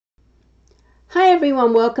Hi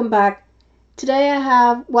everyone, welcome back. Today I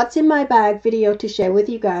have what's in my bag video to share with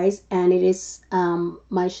you guys, and it is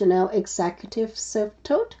my Chanel Executive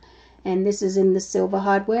Tote, and this is in the silver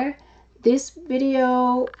hardware. This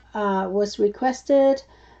video was requested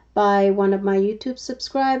by one of my YouTube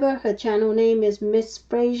subscriber. Her channel name is Miss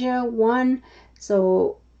Frazier1,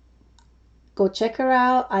 so go check her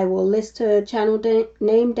out. I will list her channel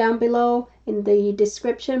name down below in the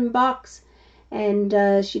description box. And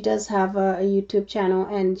she does have a YouTube channel,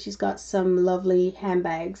 and she's got some lovely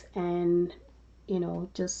handbags and, you know,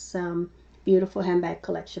 just some beautiful handbag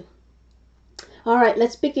collection. All right,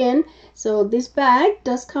 let's begin. So this bag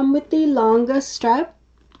does come with the longer strap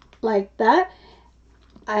like that,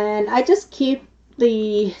 and I just keep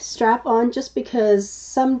the strap on just because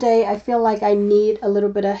someday I feel like I need a little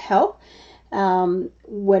bit of help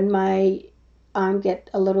when my arm get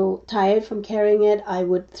a little tired from carrying it. I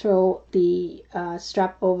would throw the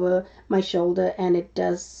strap over my shoulder, and it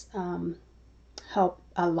does help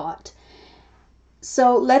a lot.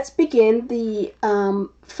 So let's begin. The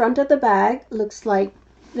front of the bag looks like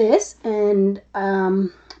this, and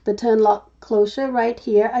the turn lock closure right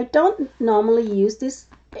here. I don't normally use this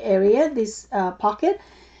area, this pocket,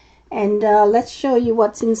 and let's show you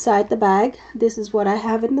what's inside the bag. This is what I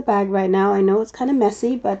have in the bag right now. I know it's kind of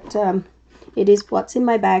messy, but it is what's in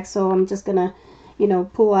my bag, so I'm just gonna, you know,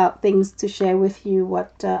 pull out things to share with you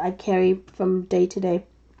what I carry from day to day.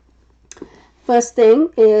 First thing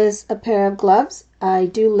is a pair of gloves. I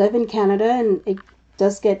do live in Canada, and it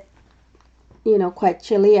does get, you know, quite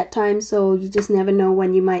chilly at times, so you just never know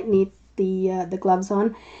when you might need the gloves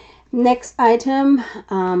on. Next item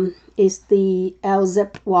is the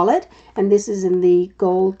L-zip wallet, and this is in the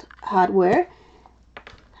gold hardware.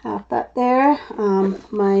 Have that there.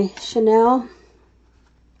 My Chanel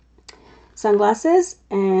sunglasses,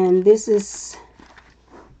 and this is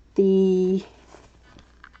the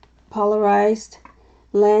polarized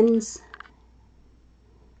lens,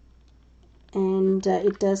 and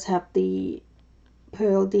it does have the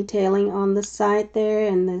pearl detailing on the side there,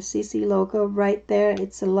 and the CC logo right there.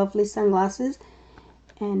 It's a lovely sunglasses,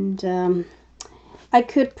 and I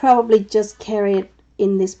could probably just carry it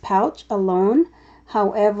in this pouch alone.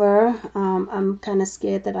 However, I'm kind of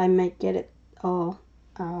scared that I might get it all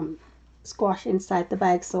squashed inside the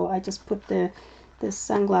bag, so I just put the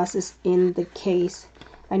sunglasses in the case.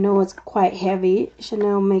 I know it's quite heavy.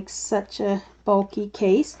 Chanel makes such a bulky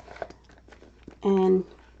case, and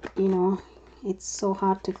you know, it's so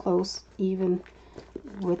hard to close even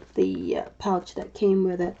with the pouch that came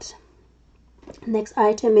with it. Next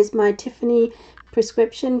item is my Tiffany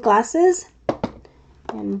prescription glasses,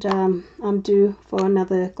 and I'm due for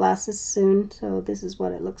another glasses soon, so this is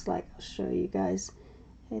what it looks like. I'll show you guys.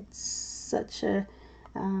 It's such a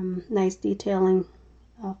nice detailing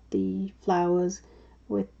of the flowers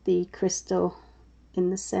with the crystal in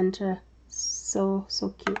the center. So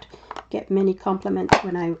cute. Get many compliments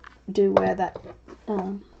when I do wear that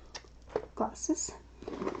glasses.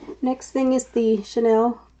 Next thing is the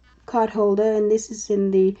Chanel card holder, and this is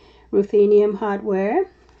in the ruthenium hardware.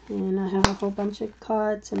 And I have a whole bunch of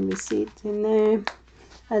cards and receipts in there.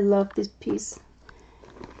 I love this piece.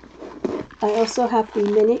 I also have the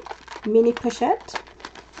mini pochette,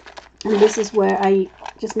 and this is where I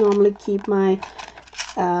just normally keep my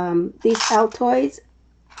these Altoids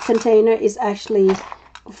container is actually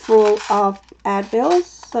full of Advils,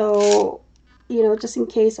 so you know, just in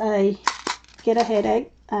case I get a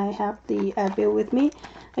headache, I have the Advil with me.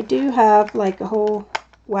 I do have like a whole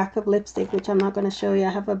whack of lipstick, which I'm not going to show you. I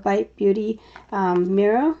have a Bite Beauty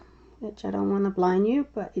mirror, which I don't want to blind you,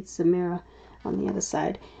 but it's a mirror on the other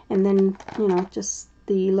side. And then, you know, just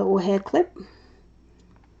the little hair clip,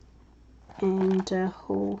 and a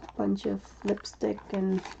whole bunch of lipstick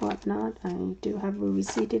and whatnot. I do have a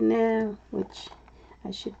receipt in there, which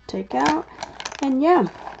I should take out. And yeah,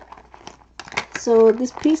 so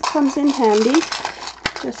this piece comes in handy.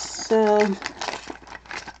 Just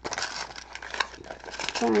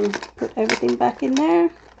try and put everything back in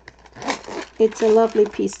there. It's a lovely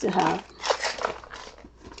piece to have.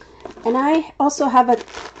 And I also have a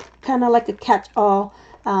kind of like a catch-all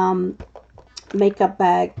makeup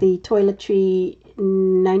bag, the Toiletry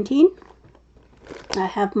 19. I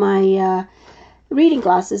have my reading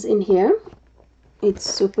glasses in here. It's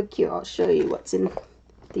super cute. I'll show you what's in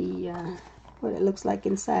the what it looks like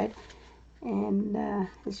inside. And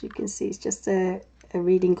as you can see, it's just a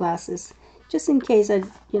reading glasses, just in case I,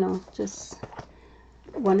 you know, just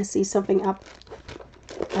want to see something up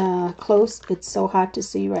close. It's so hard to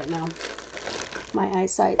see right now. My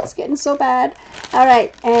eyesight is getting so bad. All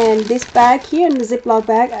right, and this bag here in the Ziploc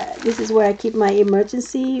bag, this is where I keep my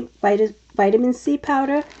emergency vitamin C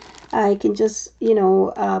powder. I can just, you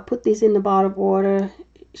know, put these in a bottle of water,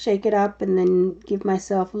 shake it up, and then give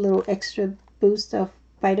myself a little extra boost of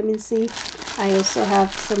vitamin C. I also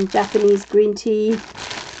have some Japanese green tea.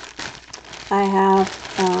 I have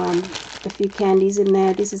a few candies in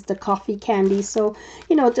there. This is the coffee candy. So,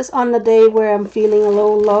 you know, just on the day where I'm feeling a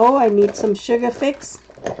little low, I need some sugar fix,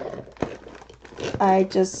 I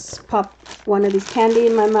just pop one of these candy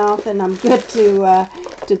in my mouth and I'm good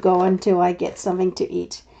to go until I get something to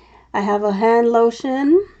eat. I have a hand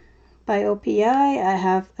lotion by OPI. I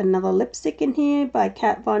have another lipstick in here by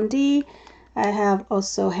Kat Von D. I have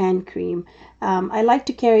also hand cream. I like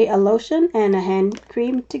to carry a lotion and a hand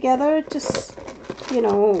cream together. Just, you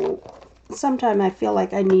know, sometimes I feel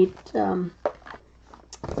like I need to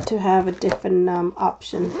have a different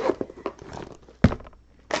option.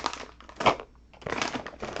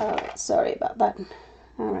 Sorry about that.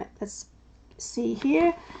 Alright, let's see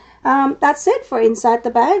here. That's it for inside the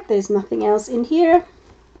bag. There's nothing else in here.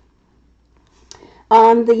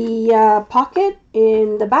 On the pocket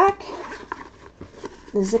in the back,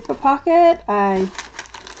 the zipper pocket, I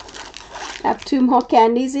have 2 more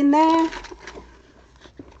candies in there.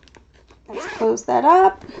 Let's close that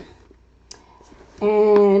up.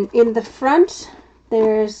 And in the front,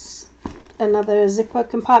 there's another zipper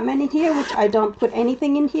compartment in here, which I don't put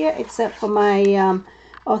anything in here except for my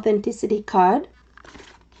authenticity card.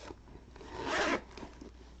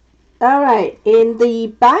 Alright, in the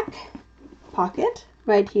back pocket,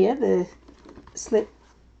 right here, the slip,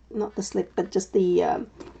 not the slip, but just the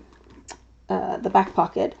back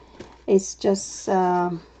pocket, is just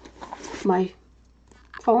my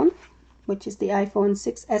phone, which is the iPhone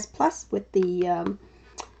 6s Plus with the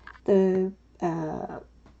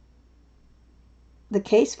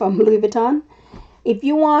case from Louis Vuitton. If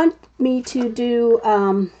you want me to do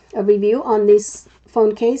a review on this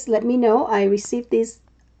phone case, let me know. I received this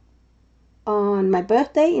on my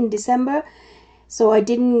birthday in December, so I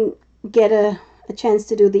didn't get a chance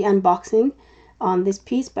to do the unboxing on this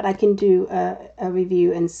piece, but I can do a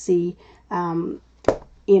review and see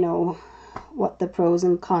you know, what the pros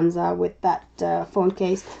and cons are with that phone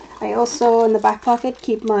case. I also, in the back pocket,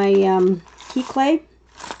 keep my key clay,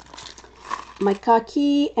 my car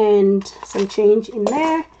key, and some change in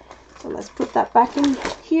there. So let's put that back in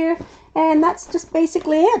here, and that's just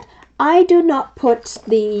basically it. I do not put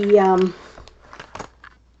the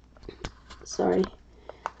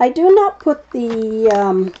I do not put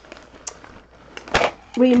the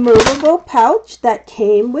removable pouch that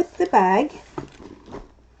came with the bag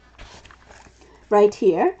right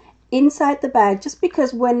here inside the bag, just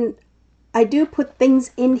because when I do put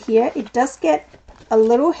things in here, it does get a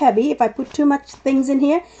little heavy. If I put too much things in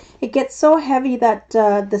here, it gets so heavy that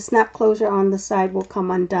the snap closure on the side will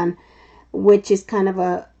come undone, which is kind of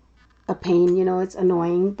a pain, you know. It's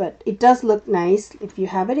annoying, but it does look nice if you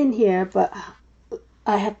have it in here. But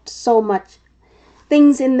I have so much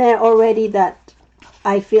things in there already that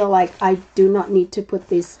I feel like I do not need to put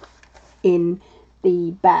this in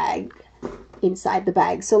the bag, inside the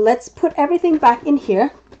bag. So let's put everything back in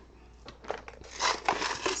here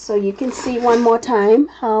so you can see one more time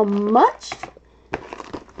how much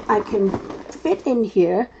I can fit in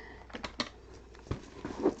here.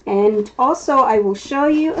 And also I will show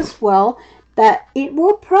you as well that it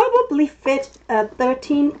will probably fit a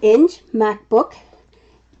 13-inch MacBook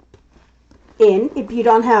in if you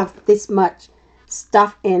don't have this much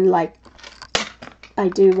stuff in like I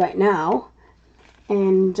do right now.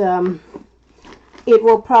 And it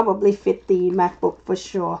will probably fit the MacBook for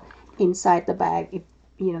sure inside the bag if,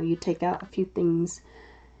 you know, you take out a few things.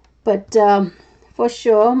 But for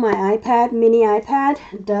sure my iPad, mini iPad,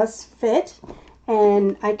 does fit,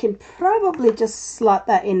 and I can probably just slot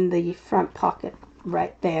that in the front pocket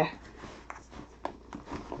right there.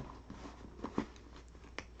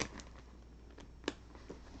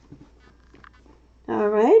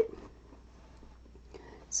 Alright,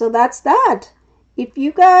 so that's that. If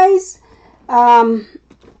you guys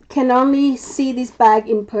can only see this bag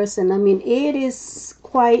in person, I mean, it is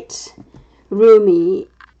quite roomy.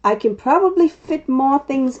 I can probably fit more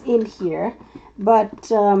things in here, but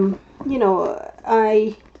you know,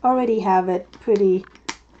 I already have it pretty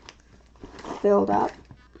filled up,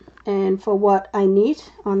 and for what I need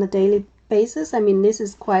on a daily basis, I mean, this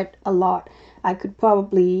is quite a lot. I could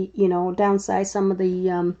probably, you know, downsize some of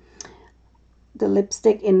the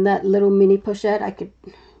lipstick in that little mini pochette. I could,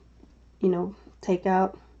 you know, take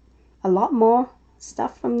out a lot more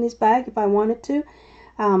stuff from this bag if I wanted to.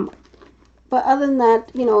 But other than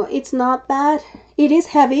that, you know, it's not that, it is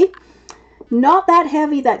heavy, not that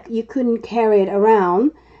heavy that you couldn't carry it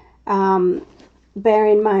around. bear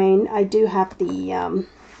in mind I do have the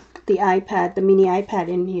iPad, the mini iPad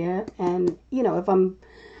in here, and you know, if I'm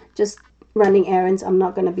just running errands, I'm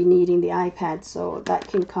not going to be needing the iPad, so that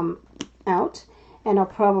can come out. And I'll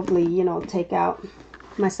probably, you know, take out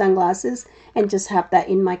my sunglasses and just have that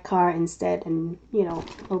in my car instead, and you know,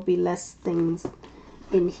 there'll be less things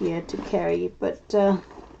in here to carry. But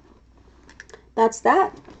that's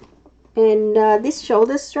that. And this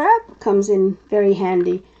shoulder strap comes in very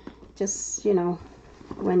handy. Just, you know,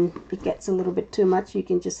 when it gets a little bit too much, you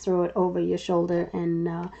can just throw it over your shoulder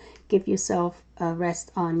and give yourself a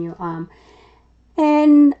rest on your arm.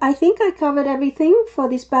 And I think I covered everything for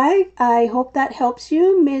this bag. I hope that helps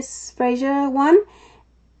you, Miss Fraser one.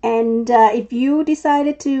 And if you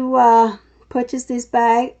decided to purchase this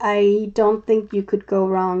bag, I don't think you could go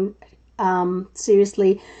wrong.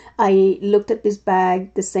 Seriously, I looked at this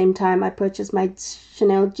bag the same time I purchased my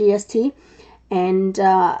Chanel GST, and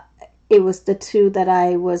it was the two that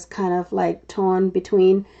I was kind of like torn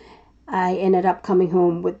between. I ended up coming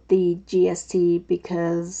home with the GST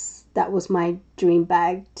because that was my dream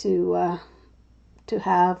bag to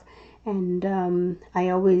have, and I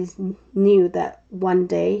always knew that one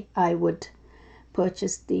day I would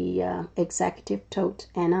purchase the Executive Tote,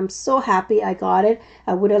 and I'm so happy I got it.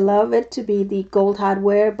 I would have loved it to be the gold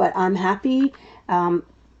hardware, but I'm happy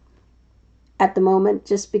at the moment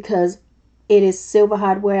just because it is silver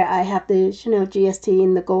hardware. I have the Chanel GST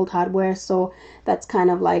in the gold hardware, so that's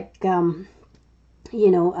kind of like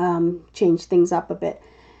you know, change things up a bit.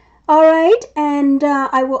 All right, and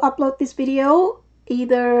I will upload this video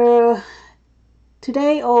either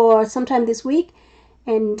today or sometime this week,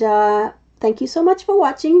 and thank you so much for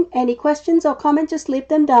watching. Any questions or comments, just leave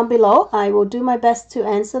them down below. I will do my best to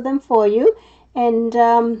answer them for you. And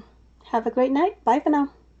have a great night. Bye for now.